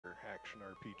action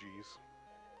RPGs.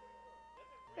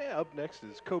 Yeah, up next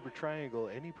is Cobra Triangle,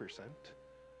 any percent.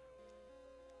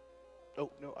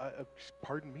 Oh, no,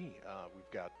 pardon me.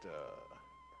 We've got,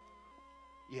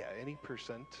 yeah, any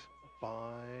percent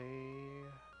by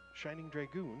Shining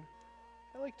Dragoon.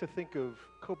 I like to think of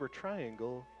Cobra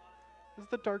Triangle as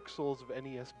the Dark Souls of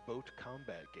NES boat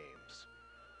combat games.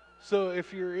 So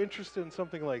if you're interested in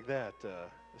something like that,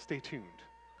 stay tuned.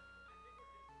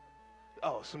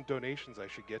 Oh, some donations I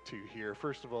should get to here.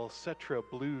 First of all, Cetra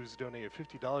Blues donated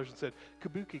 $50 and said,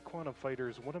 Kabuki Quantum Fighter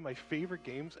is one of my favorite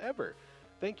games ever.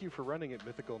 Thank you for running it,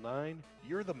 Mythical 9.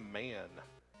 You're the man.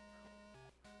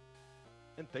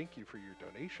 And thank you for your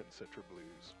donation, Cetra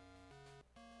Blues.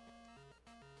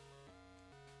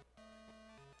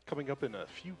 Coming up in a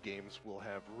few games, we'll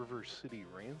have River City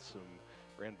Ransom,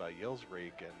 ran by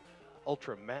Yellsrake, and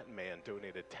Ultra Matman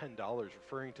donated $10,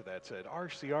 referring to that, said,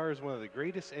 RCR is one of the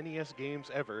greatest NES games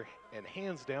ever, and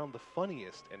hands down the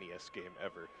funniest NES game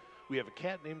ever. We have a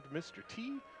cat named Mr.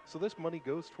 T, so this money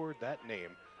goes toward that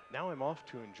name. Now I'm off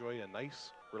to enjoy a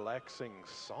nice, relaxing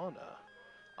sauna.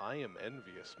 I am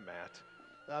envious, Matt.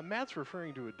 Matt's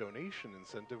referring to a donation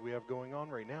incentive we have going on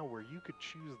right now where you could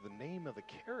choose the name of the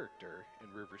character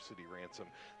in River City Ransom.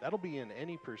 That'll be an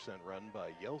any percent run by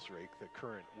Yellsrake, the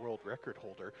current world record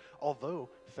holder. Although,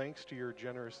 thanks to your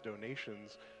generous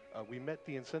donations, we met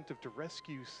the incentive to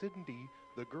rescue Cindy,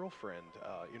 the girlfriend,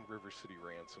 in River City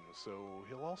Ransom. So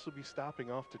he'll also be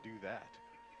stopping off to do that.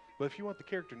 But if you want the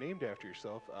character named after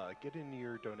yourself, get in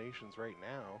your donations right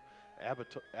now.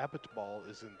 Abbott Ball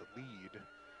is in the lead.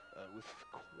 With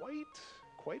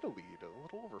quite a lead, a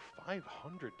little over $500.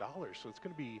 So it's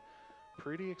going to be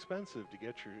pretty expensive to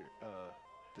get your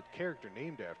the character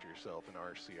named after yourself in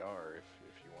RCR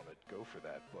if you want to go for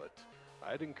that. But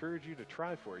I'd encourage you to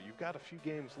try for it. You've got a few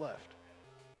games left.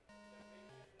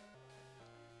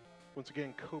 Once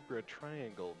again, Cobra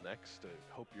Triangle next.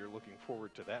 I hope you're looking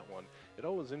forward to that one. It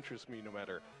always interests me, no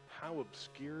matter how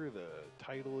obscure the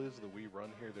title is that we run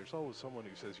here, there's always someone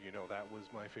who says, you know, that was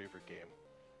my favorite game.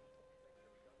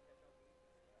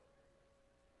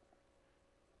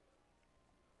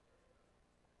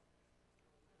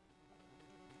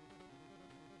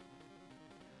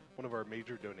 One of our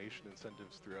major donation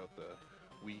incentives throughout the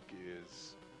week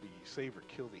is the Save or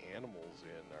Kill the Animals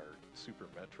in our Super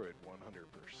Metroid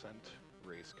 100%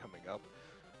 race coming up.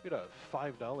 We had a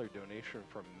 $5 donation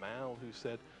from Mal who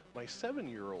said, my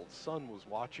 7-year-old son was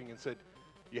watching and said,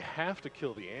 you have to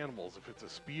kill the animals if it's a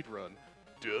speed run.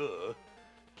 Duh.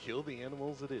 Kill the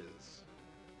animals it is.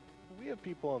 We have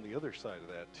people on the other side of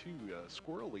that too.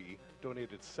 Squirrely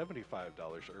donated $75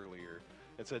 earlier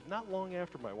and said, not long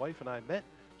after my wife and I met,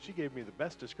 she gave me the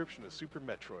best description of Super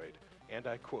Metroid, and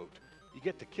I quote, you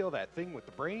get to kill that thing with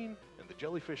the brain, and the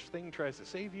jellyfish thing tries to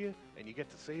save you, and you get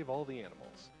to save all the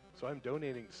animals. So I'm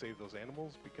donating to save those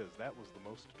animals because that was the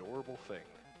most adorable thing.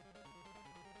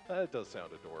 That does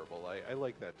sound adorable. I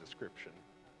like that description.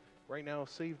 Right now,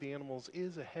 Save the Animals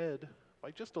is ahead by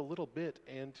just a little bit,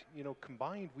 and you know,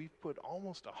 combined, we've put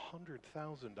almost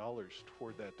 $100,000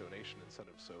 toward that donation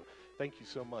incentive. So thank you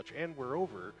so much, and we're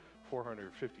over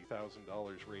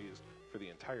 $450,000 raised for the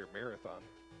entire marathon.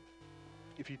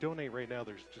 If you donate right now,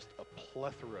 there's just a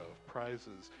plethora of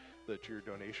prizes that your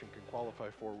donation can qualify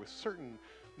for with certain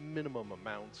minimum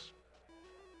amounts.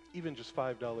 Even just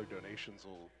 $5 donations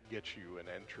will get you an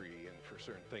entry in for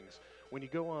certain things. When you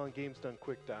go on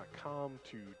GamesDoneQuick.com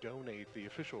to donate, the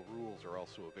official rules are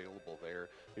also available there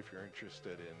if you're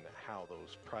interested in how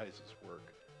those prizes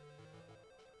work.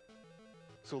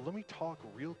 So let me talk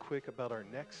real quick about our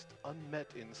next unmet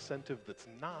incentive that's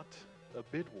not a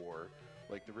bid war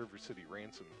like the River City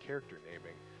Ransom character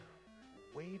naming.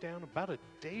 Way down about a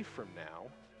day from now,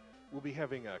 we'll be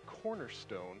having a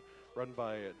Cornerstone run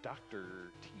by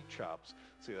Dr. T-Chops.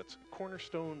 See, that's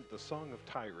Cornerstone, the Song of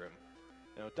Tyrim.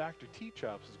 Now, Dr.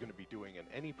 T-Chops is going to be doing an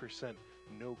any percent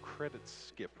no credits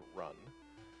skip run.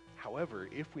 However,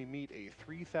 if we meet a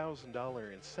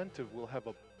 $3,000 incentive, we'll have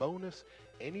a bonus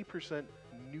any percent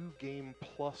new game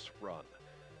plus run.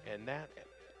 And that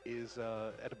is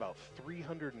at about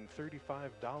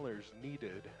 $335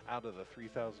 needed out of the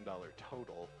 $3,000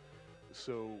 total.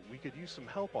 So we could use some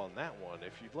help on that one.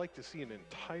 If you'd like to see an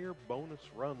entire bonus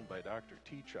run by Dr.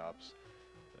 T-Chops,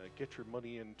 get your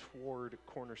money in toward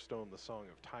Cornerstone, the Song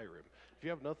of Tyrim. If you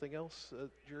have nothing else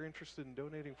you're interested in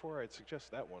donating for, I'd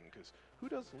suggest that one, because who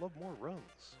doesn't love more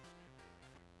runs?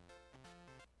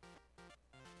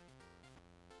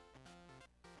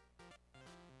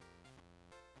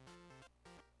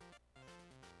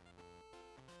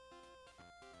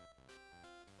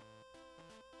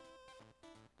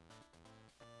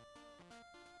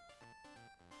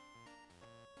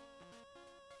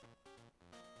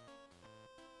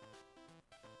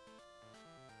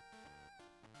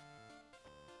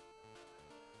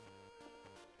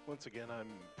 Once again, I'm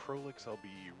Prolix. I'll be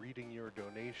reading your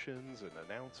donations and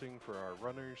announcing for our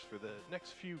runners for the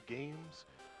next few games.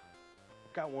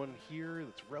 I've got one here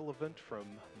that's relevant from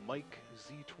Mike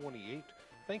Z28.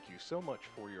 Thank you so much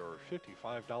for your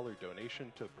 $55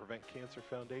 donation to Prevent Cancer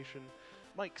Foundation.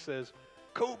 Mike says,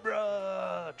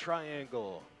 Cobra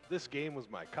Triangle. This game was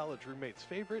my college roommate's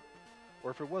favorite,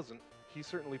 or if it wasn't, he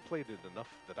certainly played it enough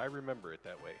that I remember it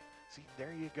that way. See,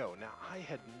 there you go. Now, I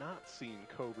had not seen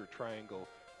Cobra Triangle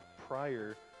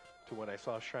prior to when I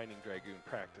saw Shining Dragoon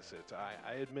practice it.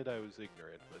 I admit I was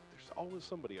ignorant, but there's always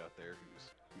somebody out there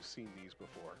who's seen these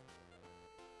before.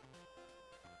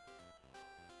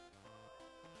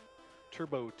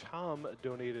 Turbo Tom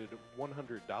donated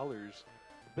 $100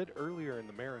 a bit earlier in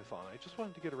the marathon. I just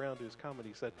wanted to get around to his comment.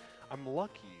 He said, I'm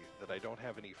lucky that I don't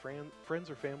have any friends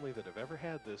or family that have ever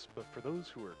had this, but for those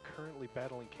who are currently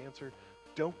battling cancer,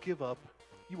 don't give up.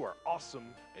 You are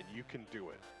awesome, and you can do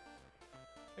it.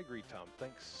 I agree, Tom.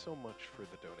 Thanks so much for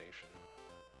the donation.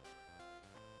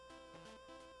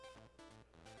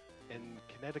 And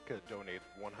Connecticut donated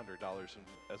 $100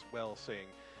 as well, saying,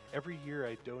 every year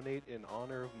I donate in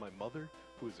honor of my mother,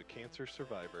 who is a cancer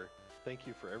survivor. Thank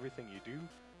you for everything you do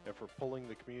and for pulling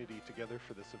the community together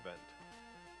for this event.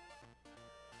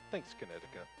 Thanks,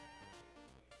 Connecticut.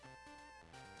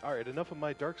 All right, enough of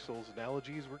my Dark Souls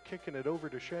analogies. We're kicking it over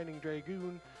to Shining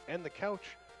Dragoon and the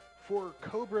couch for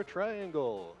Cobra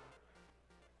Triangle.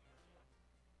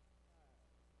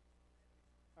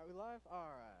 Are we live? All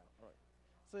right.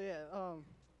 So yeah,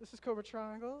 this is Cobra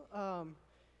Triangle.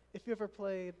 If you ever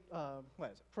played,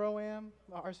 what is it, Pro-Am,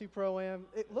 RC Pro-Am,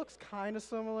 it looks kind of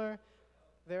similar.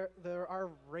 There are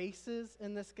races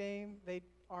in this game. They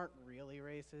aren't really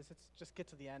races. It's just get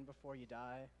to the end before you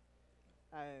die.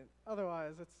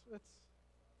 Otherwise,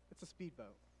 it's a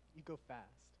speedboat. You go fast.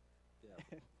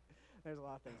 Yeah. There's a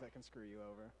lot of things that can screw you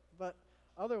over. But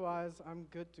otherwise, I'm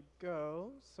good to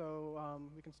go. So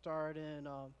we can start in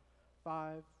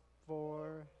 5,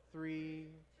 4, 3,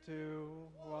 2,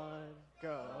 1,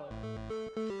 go.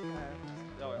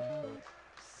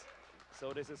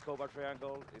 So this is Cobra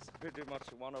Triangle. It's pretty much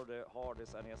one of the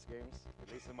hardest NES games,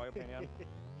 at least in my opinion.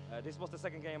 This was the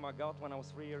second game I got when I was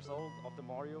 3 years old after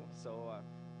Mario, so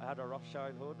I had a rough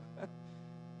childhood.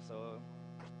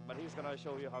 But he's gonna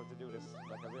show you how to do this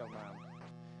like a real man.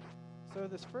 So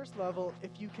this first level,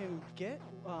 if you can get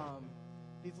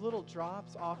these little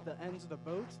drops off the ends of the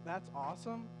boats, that's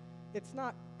awesome. It's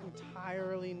not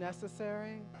entirely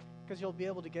necessary, because you'll be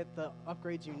able to get the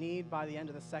upgrades you need by the end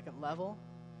of the second level.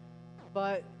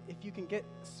 But if you can get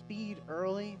speed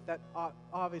early, that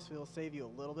obviously will save you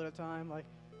a little bit of time. Like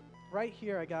right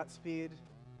here, I got speed,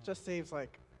 just saves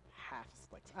like half,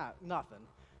 nothing.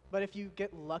 But if you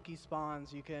get lucky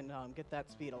spawns, you can get that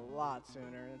speed a lot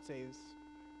sooner, and it saves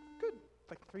good,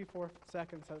 like 3-4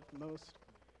 seconds at the most,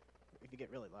 if you get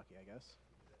really lucky, I guess.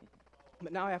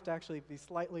 But now I have to actually be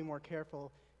slightly more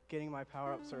careful getting my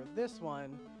power-ups, or this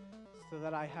one, so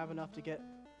that I have enough to get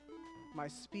my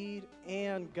speed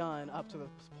and gun up to the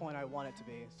point I want it to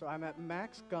be. So I'm at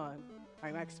max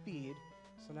speed,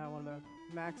 so now I want to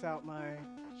max out my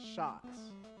shots.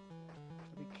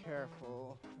 So be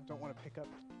careful. I don't want to pick up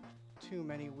too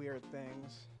many weird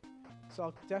things. So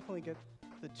I'll definitely get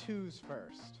the 2s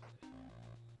first.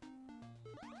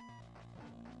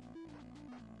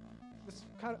 This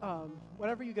kind of,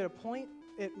 whenever you get a point,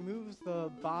 it moves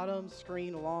the bottom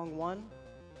screen along 1.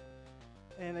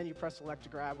 And then you press select to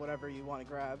grab whatever you want to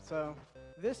grab. So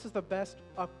this is the best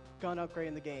gun upgrade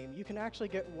in the game. You can actually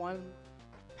get one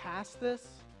past this,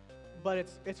 but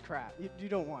it's crap. You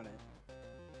don't want it.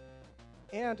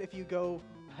 And if you go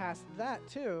past that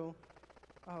too,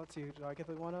 let's see, do I get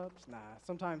the 1-ups? Nah,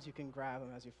 sometimes you can grab them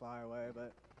as you fly away,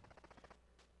 but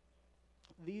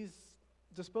these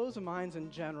dispose of mines in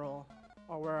general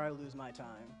are where I lose my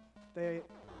time. The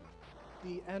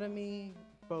enemy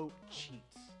boat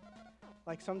cheats.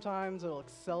 Like sometimes it'll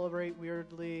accelerate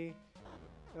weirdly.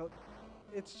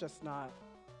 It's just not.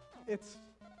 It's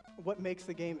what makes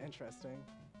the game interesting,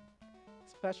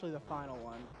 especially the final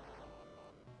one.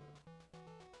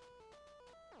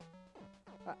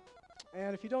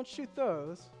 And if you don't shoot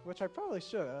those, which I probably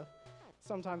should have,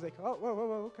 sometimes they go, oh,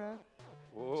 whoa, okay.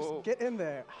 Whoa. Just get in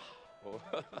there.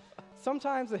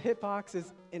 Sometimes the hitbox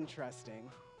is interesting.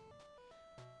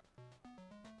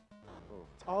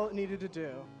 It's all it needed to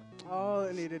do. All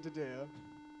it needed to do.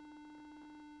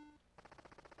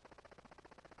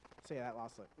 So yeah, that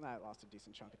lost a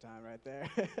decent chunk of time right there.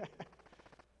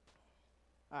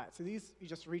 All right, so these, you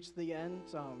just reached the end.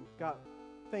 Got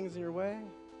things in your way.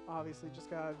 Obviously, just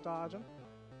gotta dodge them.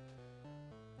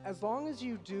 As long as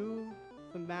you do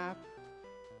the map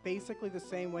basically the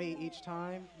same way each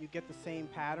time. You get the same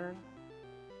pattern.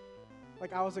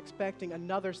 Like, I was expecting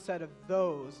another set of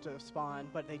those to spawn,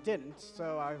 but they didn't,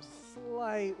 so I was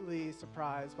slightly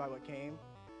surprised by what came.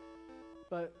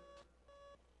 But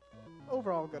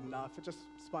overall, good enough. It just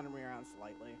spun me around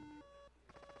slightly.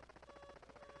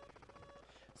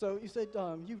 So you said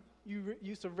you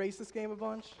used to race this game a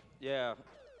bunch? Yeah,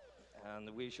 and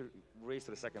we should race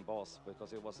to the second boss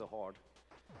because it was so hard.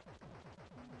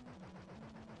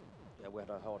 Yeah, we had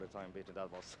a harder time beating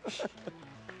that boss.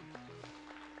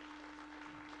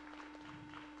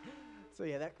 So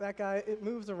yeah, that guy, it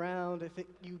moves around. If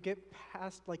you get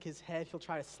past like his head, he'll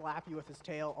try to slap you with his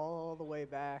tail all the way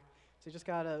back. So you just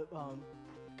gotta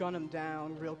gun him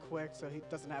down real quick so he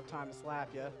doesn't have time to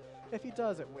slap you. If he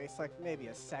does, it wastes like maybe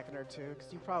a second or two,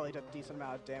 because you probably did a decent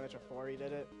amount of damage before he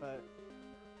did it, but...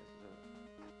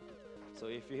 So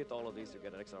if you hit all of these, you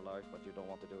get an extra life, but you don't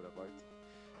want to do that, right?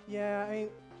 Yeah, I mean,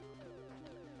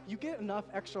 you get enough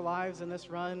extra lives in this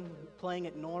run playing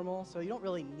it normal, so you don't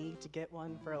really need to get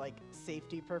one for like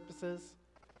safety purposes.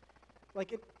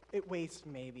 Like it wastes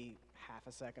maybe half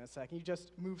a second. You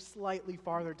just move slightly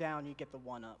farther down, you get the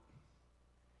 1-up.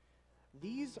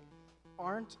 These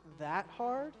aren't that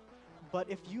hard, but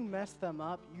if you mess them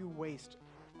up, you waste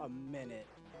a minute.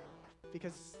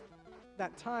 Because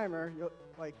that timer,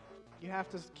 you have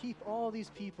to keep all these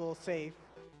people safe,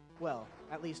 well,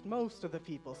 at least most of the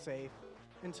people safe,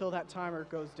 until that timer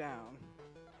goes down.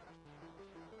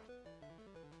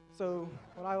 So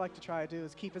what I like to try to do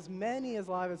is keep as many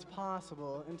alive as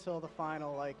possible until the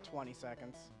final, 20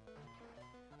 seconds.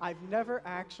 I've never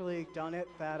actually done it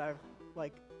that I've,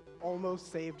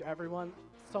 almost saved everyone.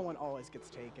 Someone always gets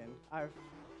taken. I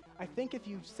think if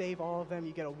you save all of them,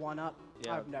 you get a 1-up.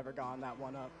 Yeah. I've never gone that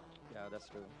 1-up. Yeah, that's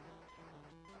true.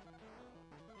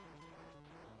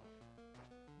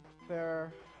 There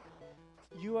are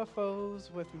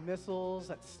UFOs with missiles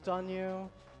that stun you.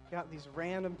 You got these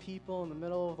random people in the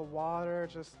middle of the water,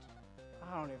 just,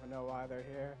 I don't even know why they're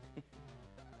here.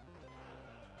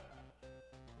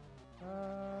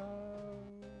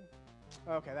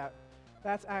 Okay,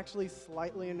 that's actually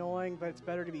slightly annoying, but it's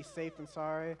better to be safe than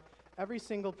sorry. Every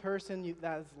single person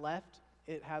that is left,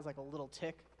 it has like a little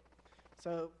tick.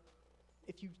 So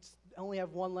if you only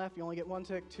have one left, you only get 1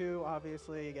 tick. 2,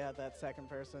 obviously, you get that second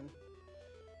person.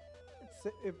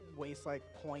 It wastes like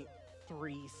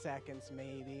 0.3 seconds,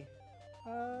 maybe.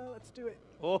 Let's do it.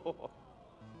 Oh,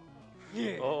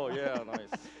 yeah. Oh yeah,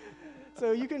 nice.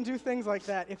 So you can do things like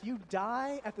that. If you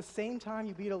die at the same time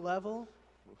you beat a level,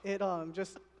 it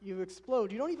you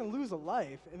explode. You don't even lose a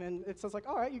life, and then it says like,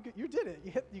 all right, you did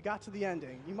it. You got to the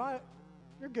ending.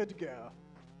 You're good to go.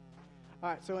 All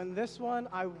right. So in this one,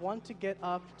 I want to get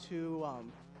up to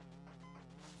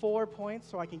 4 points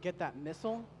so I can get that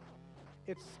missile.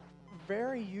 It's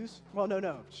very useful. Well,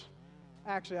 no.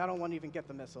 Actually, I don't want to even get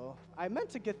the missile. I meant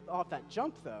to get off that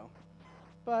jump though,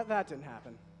 but that didn't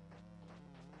happen.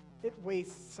 It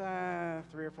wastes 3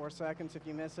 or 4 seconds if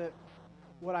you miss it.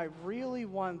 What I really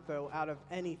want, though, out of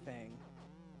anything,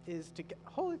 is to get...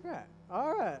 Holy crap.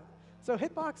 All right. So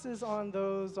hitboxes on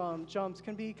those jumps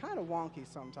can be kind of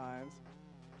wonky sometimes.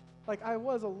 Like, I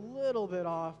was a little bit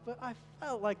off, but I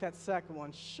felt like that second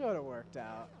one should have worked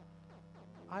out.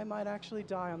 I might actually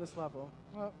die on this level.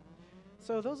 Well,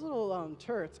 so those little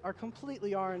turrets are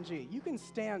completely RNG. You can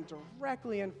stand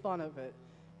directly in front of it,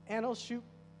 and it'll shoot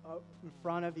in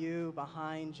front of you,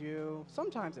 behind you.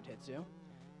 Sometimes it hits you.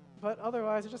 But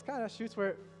otherwise, it just kind of shoots where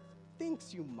it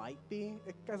thinks you might be.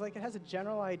 Because it has a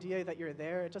general idea that you're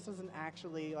there. It just doesn't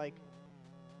actually,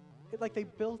 they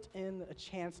built in a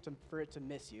chance for it to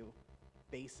miss you,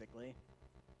 basically,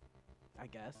 I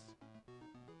guess.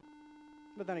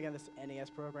 But then again, this NES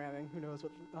programming, who knows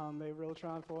what they were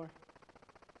trying for.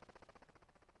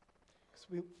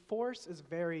 Force is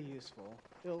very useful.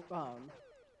 It'll,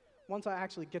 once I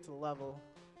actually get to the level,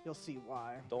 you'll see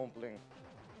why. Dumpling.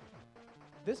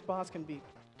 This boss can be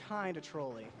kind of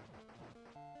trolly.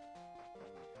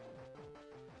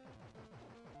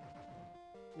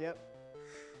 Yep.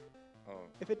 Oh.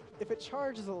 If it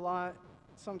charges a lot,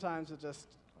 sometimes it just...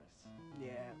 Nice.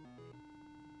 Yeah.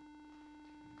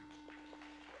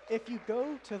 If you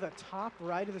go to the top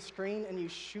right of the screen and you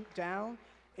shoot down,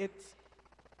 it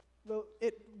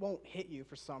won't hit you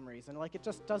for some reason. It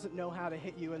just doesn't know how to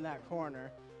hit you in that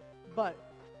corner. But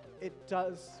it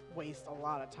does waste a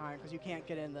lot of time because you can't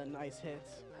get in the nice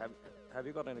hits. Have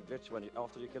you got any glitch when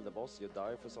after you kill the boss, you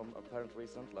die for some apparent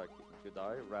reason? Like you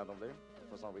die randomly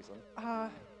for some reason?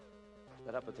 That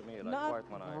happened to me not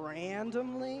quite when I...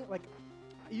 randomly.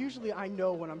 Usually I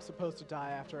know when I'm supposed to die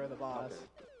after the boss.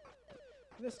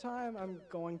 This time I'm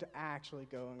going to actually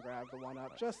go and grab the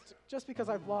 1-up, just because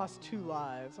I've lost 2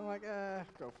 lives. I'm like,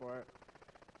 go for it.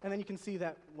 And then you can see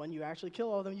that when you actually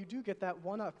kill all of them, you do get that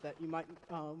 1-up that you might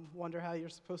wonder how you're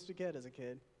supposed to get as a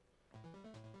kid.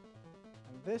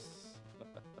 And this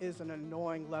is an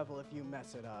annoying level if you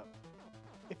mess it up.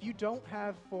 If you don't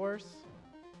have force,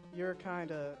 you're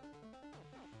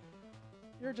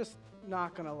just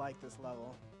not gonna like this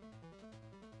level.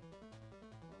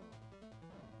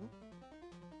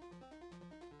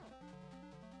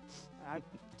 I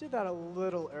did that a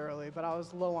little early, but I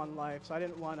was low on life, so I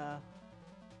didn't want to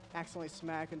accidentally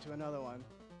smack into another one.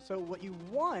 So what you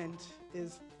want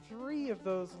is 3 of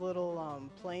those little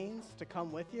planes to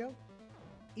come with you.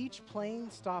 Each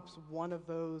plane stops one of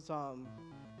those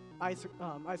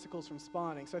icicles from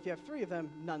spawning. So if you have 3 of them,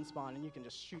 none spawn, and you can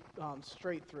just shoot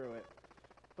straight through it.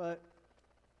 But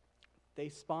they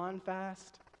spawn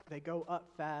fast, they go up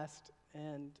fast,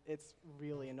 and it's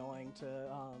really annoying to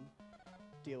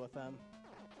deal with them.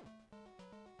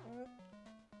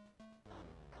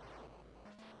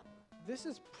 This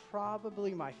is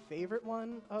probably my favorite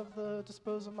one of the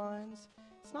Dispose of Mines.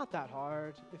 It's not that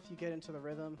hard if you get into the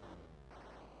rhythm.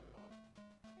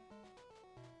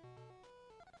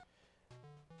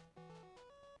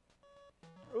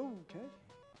 Okay.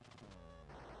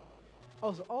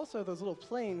 Also, those little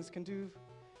planes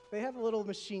they have a little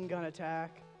machine gun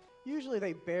attack. Usually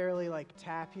they barely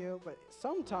tap you, but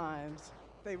sometimes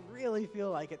they really feel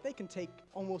like it. They can take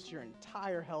almost your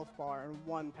entire health bar in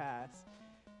one pass.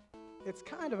 It's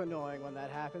kind of annoying when that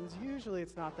happens. Usually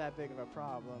it's not that big of a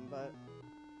problem, but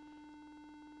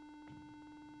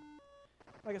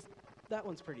I guess that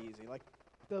one's pretty easy.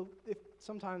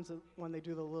 Sometimes when they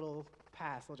do the little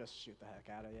pass, they'll just shoot the heck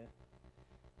out of you.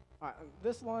 All right,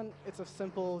 this one, it's a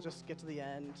simple, just get to the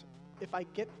end. If I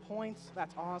get points,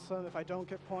 that's awesome. If I don't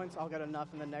get points, I'll get enough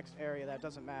in the next area. That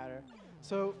doesn't matter.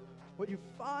 So what you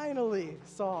finally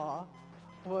saw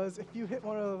was if you hit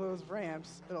one of those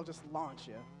ramps, it'll just launch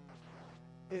you.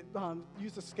 It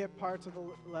used to skip parts of the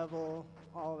level,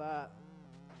 all that.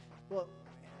 Well,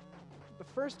 the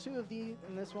first 2 of these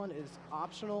in this one is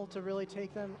optional to really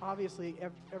take them. Obviously,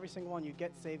 every single one you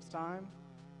get saves time.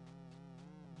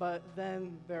 But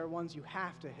then there are ones you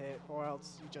have to hit, or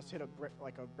else you just hit a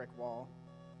brick wall.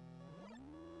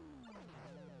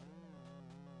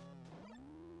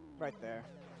 Right there.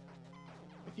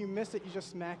 If you miss it, you just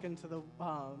smack into the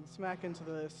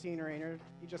scenery, and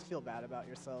you just feel bad about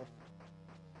yourself.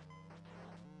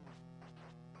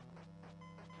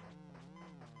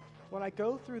 When I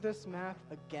go through this map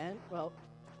again, well,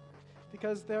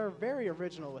 because they're very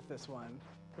original with this one,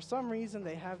 for some reason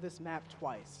they have this map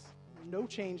twice. No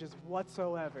changes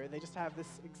whatsoever. They just have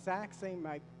this exact same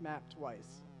map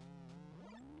twice.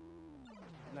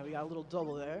 And then we got a little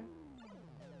double there.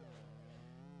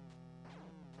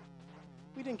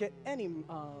 We didn't get any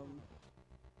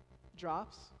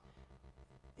drops.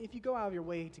 If you go out of your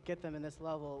way to get them in this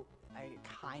level, it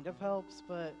kind of helps,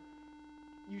 but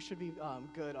you should be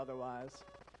good otherwise.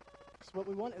 So what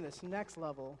we want in this next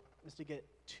level is to get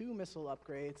 2 missile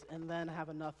upgrades and then have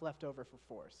enough left over for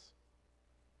force.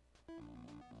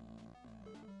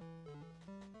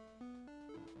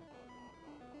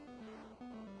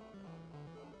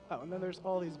 Oh, and then there's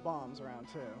all these bombs around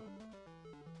too.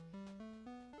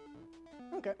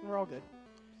 Okay, we're all good.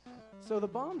 So the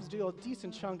bombs do a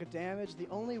decent chunk of damage. The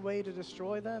only way to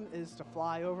destroy them is to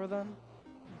fly over them.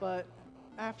 But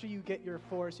after you get your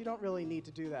force, you don't really need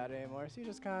to do that anymore. So you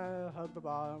just kind of hug the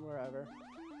bottom wherever.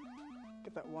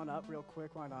 Get that 1-up real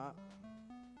quick, why not?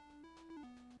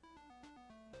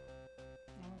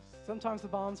 Sometimes the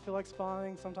bombs feel like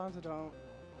spawning, sometimes they don't.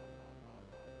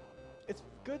 It's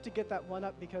good to get that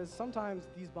 1-up because sometimes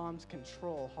these bombs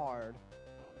control hard.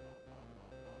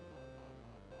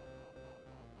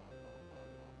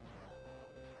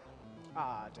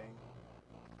 Ah, dang.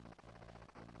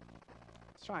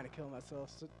 I was trying to kill myself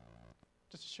just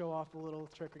to show off the little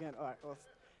trick again. All right, well,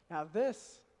 now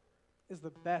this is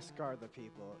the best guard the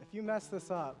people. If you mess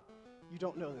this up, you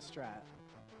don't know the strat.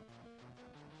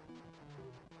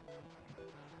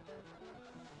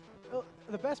 Well,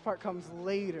 the best part comes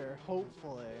later,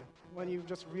 hopefully, when you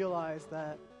just realize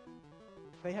that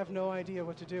they have no idea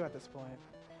what to do at this point.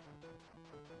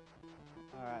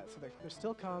 All right, so they're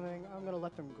still coming. I'm going to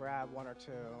let them grab 1 or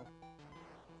 2.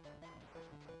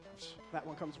 That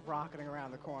one comes rocketing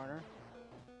around the corner.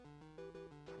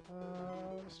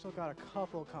 Still got a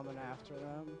couple coming after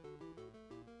them.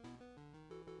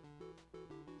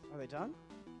 Are they done?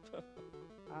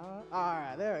 All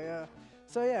right, there we go.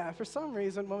 So yeah, for some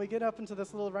reason, when we get up into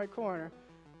this little right corner,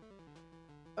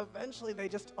 eventually they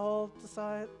just all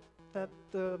decide, that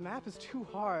the map is too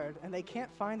hard and they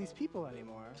can't find these people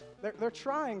anymore. They're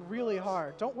trying really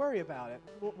hard. Don't worry about it.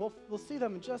 We'll see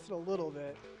them in just a little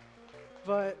bit.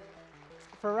 But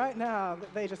for right now,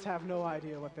 they just have no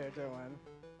idea what they're doing.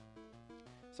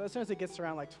 So as soon as it gets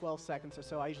around like 12 seconds or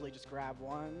so, I usually just grab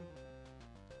one.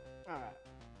 All right.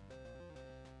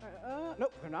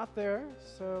 Nope, they're not there.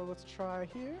 So let's try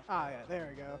here. Ah, yeah, there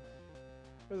we go.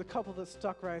 There's a couple that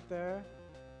stuck right there.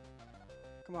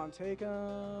 Come on, take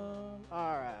them.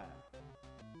 All right.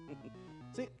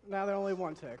 See, now they're only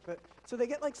one tick. But so they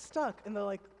get like stuck in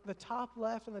the top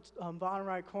left and the bottom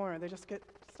right corner. They just get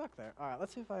stuck there. All right,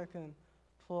 let's see if I can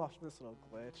pull off this little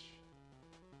glitch.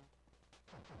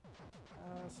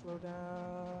 Slow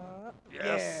down.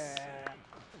 Yes. Yeah.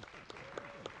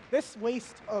 This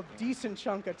wastes a decent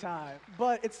chunk of time,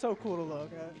 but it's so cool to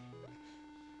look at.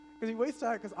 Because you waste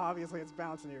time because obviously it's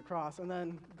bouncing you across, and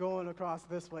then going across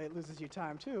this way, it loses you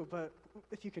time too, but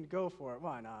if you can go for it,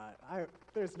 why not?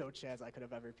 There's no chance I could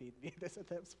have ever beat this at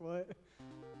this point.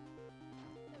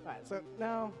 All right, so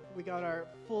now we got our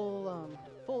full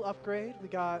upgrade. We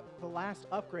got the last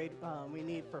upgrade we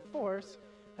need for force.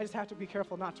 I just have to be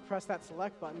careful not to press that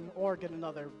select button or get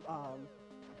another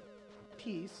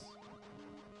piece.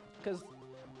 Because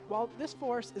while this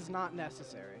force is not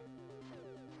necessary,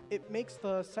 it makes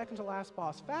the second to last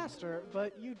boss faster,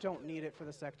 but you don't need it for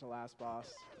the second to last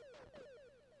boss.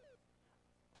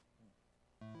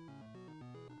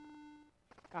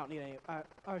 I don't need any.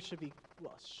 I should be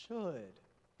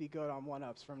good on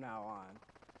 1-ups from now on.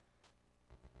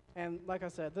 And like I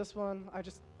said, this one,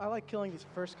 I like killing these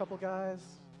first couple guys.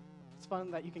 It's fun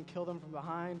that you can kill them from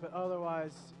behind, but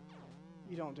otherwise,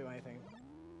 you don't do anything.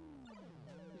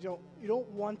 You don't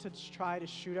want to try to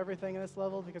shoot everything in this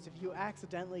level, because if you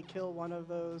accidentally kill one of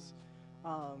those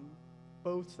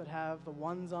boats that have the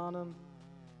ones on them,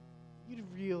 you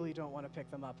really don't want to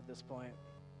pick them up at this point.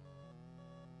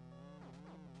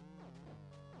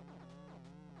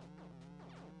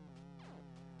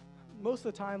 Most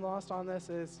of the time lost on this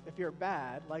is if you're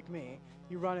bad, like me,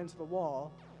 you run into the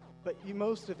wall, but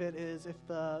most of it is if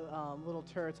the little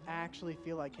turrets actually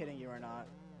feel like hitting you or not.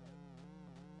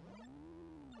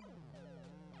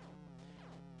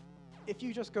 If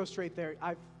you just go straight there,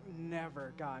 I've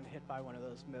never gotten hit by one of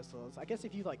those missiles. I guess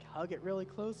if you like hug it really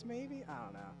close, maybe? I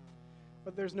don't know.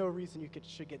 But there's no reason you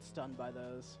should get stunned by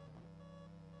those.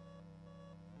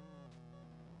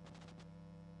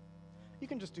 You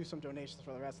can just do some donations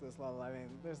for the rest of this level. I mean,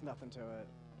 there's nothing to it.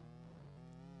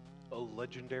 A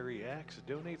Legendary Axe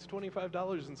donates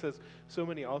 $25 and says, "So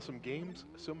many awesome games,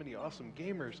 so many awesome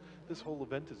gamers. This whole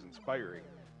event is inspiring.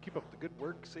 Keep up the good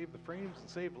work, save the frames and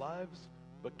save lives,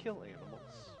 but kill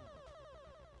animals."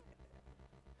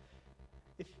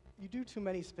 If you do too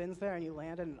many spins there and you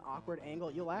land at an awkward angle,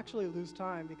 you'll actually lose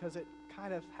time because it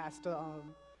kind of has to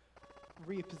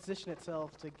reposition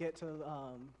itself to get to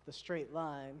the straight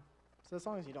line. So as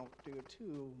long as you don't do it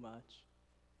too much,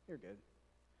 you're good.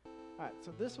 All right,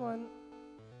 so this one,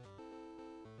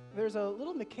 there's a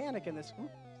little mechanic in this.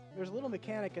 There's a little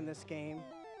mechanic in this game.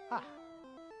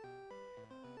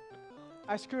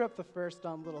 I screwed up the first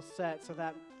little set, so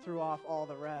that threw off all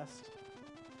the rest.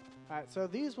 All right, so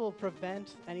these will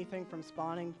prevent anything from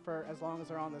spawning for as long as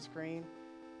they're on the screen.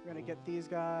 We're gonna get these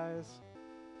guys.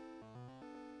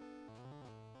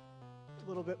 A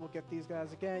little bit, we'll get these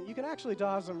guys again. You can actually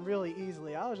dodge them really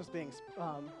easily. I was just being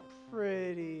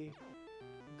pretty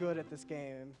good at this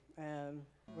game and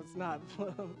was not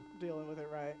dealing with it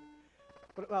right.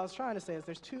 But what I was trying to say is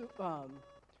there's two,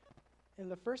 in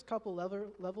the first couple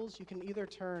levels, you can either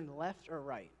turn left or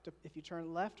right. If you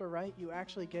turn left or right, you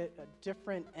actually get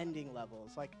different ending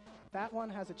levels. Like that one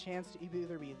has a chance to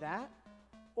either be that,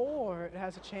 or it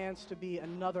has a chance to be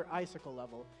another icicle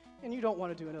level. And you don't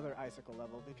want to do another icicle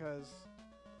level because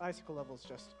icicle levels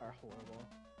just are horrible.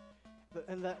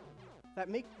 And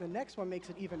the next one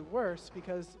makes it even worse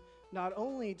because not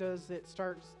only does it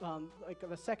start, like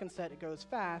the second set, it goes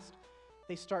fast,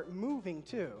 they start moving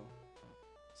too.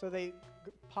 So they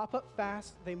pop up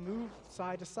fast, they move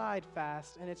side to side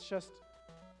fast, and it's just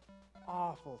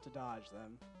awful to dodge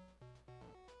them.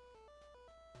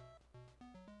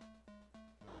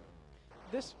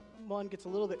 This one gets a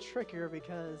little bit trickier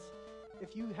because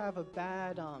if you have a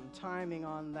bad timing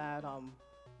on that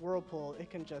whirlpool, it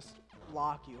can just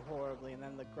block you horribly, and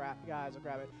then the guys will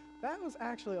grab it. That was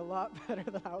actually a lot better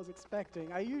than I was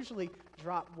expecting. I usually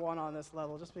drop one on this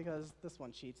level just because this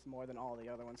one cheats more than all the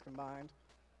other ones combined.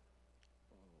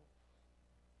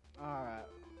 All right,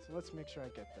 so let's make sure I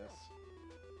get this.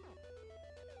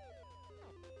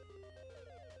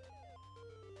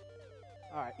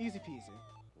 All right, easy peasy.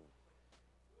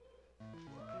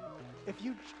 If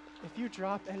you if you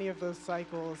drop any of those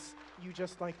cycles, you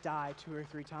just like die 2 or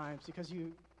 3 times because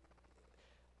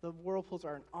the whirlpools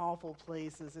are in awful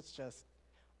places. It's just,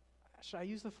 should I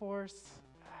use the force?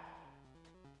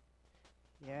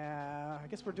 Yeah, I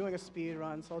guess we're doing a speed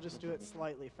run, so I'll just do it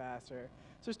slightly faster.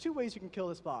 So there's 2 ways you can kill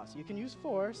this boss. You can use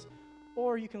force,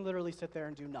 or you can literally sit there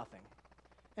and do nothing.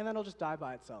 And then it'll just die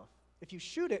by itself. If you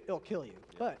shoot it, it'll kill you.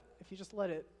 Yeah. But if you just let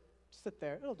it sit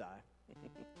there, it'll die.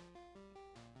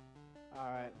 All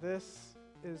right, this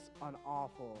is an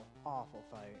awful, awful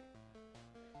fight.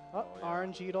 Oh, yeah.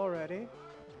 RNG'd already.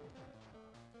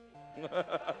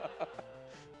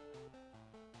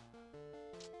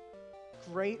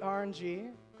 Great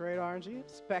RNG, great RNG,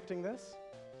 expecting this.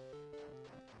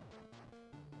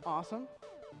 Awesome.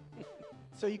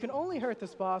 So you can only hurt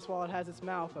this boss while it has its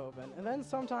mouth open, and then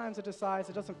sometimes it decides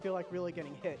it doesn't feel like really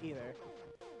getting hit either.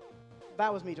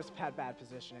 That was me, just had bad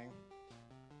positioning.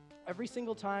 Every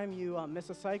single time you miss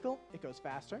a cycle, it goes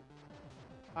faster.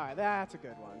 All right, that's a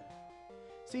good one.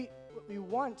 See, you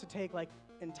want to take like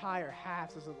entire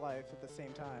halves of life at the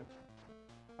same time.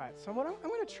 All right, so I'm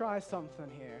going to try something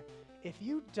here. If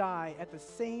you die at the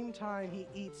same time he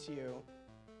eats you,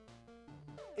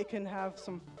 it can have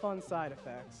some fun side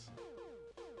effects.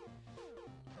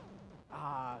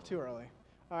 Ah, too early.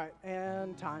 All right,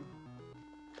 and time.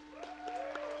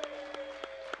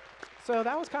 So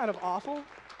that was kind of awful.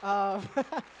 I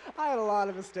had a lot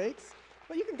of mistakes,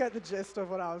 but you can get the gist of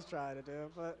what I was trying to do.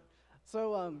 But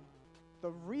so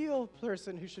the real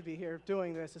person who should be here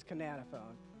doing this is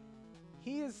Cananophone.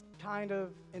 He is kind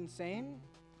of insane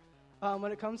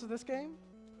when it comes to this game.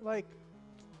 Like,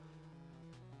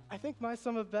 I think my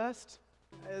sum of best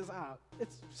is,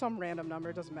 it's some random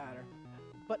number, it doesn't matter.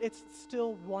 But it's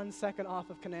still 1 second off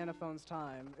of Cananophone's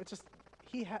time. It's just,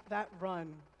 that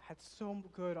run had so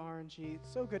good RNG,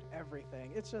 so good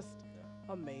everything. It's just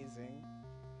amazing.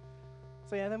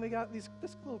 So yeah, then we got this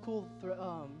little cool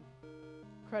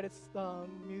credits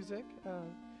music.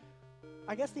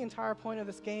 I guess the entire point of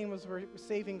this game was we're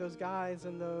saving those guys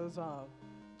in those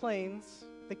planes.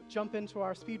 They jump into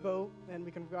our speedboat and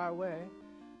we can fly away.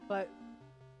 But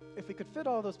if we could fit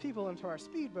all those people into our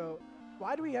speedboat,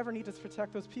 why do we ever need to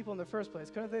protect those people in the first place?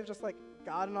 Couldn't they have just like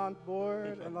gotten on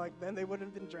board and like then they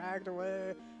wouldn't have been dragged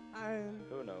away?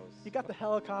 Who knows? You got the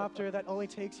helicopter that only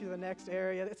takes you to the next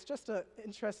area. It's just an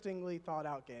interestingly thought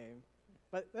out game.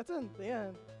 But that's in the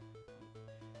end.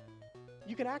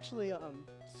 You can actually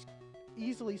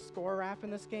easily score wrap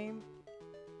in this game.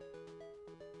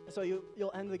 So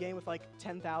you'll end the game with like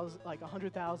 10,000, like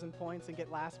 100,000 points and get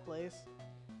last place.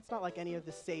 It's not like any of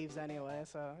the saves anyway,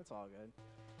 so it's all good.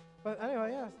 But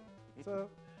anyway, yeah. So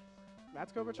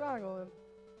that's Cobra Triangle. And,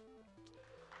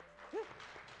 yeah.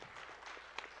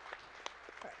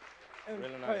 And,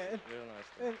 really nice. okay, and, really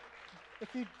nice. And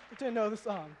if you didn't know this,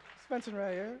 Svensson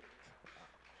right here.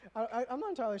 I'm not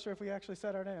entirely sure if we actually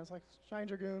said our names, like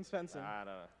shiningdragoon, Svensson. I don't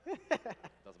know.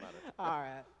 Doesn't matter. All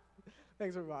right.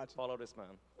 Thanks for watching. Follow this man.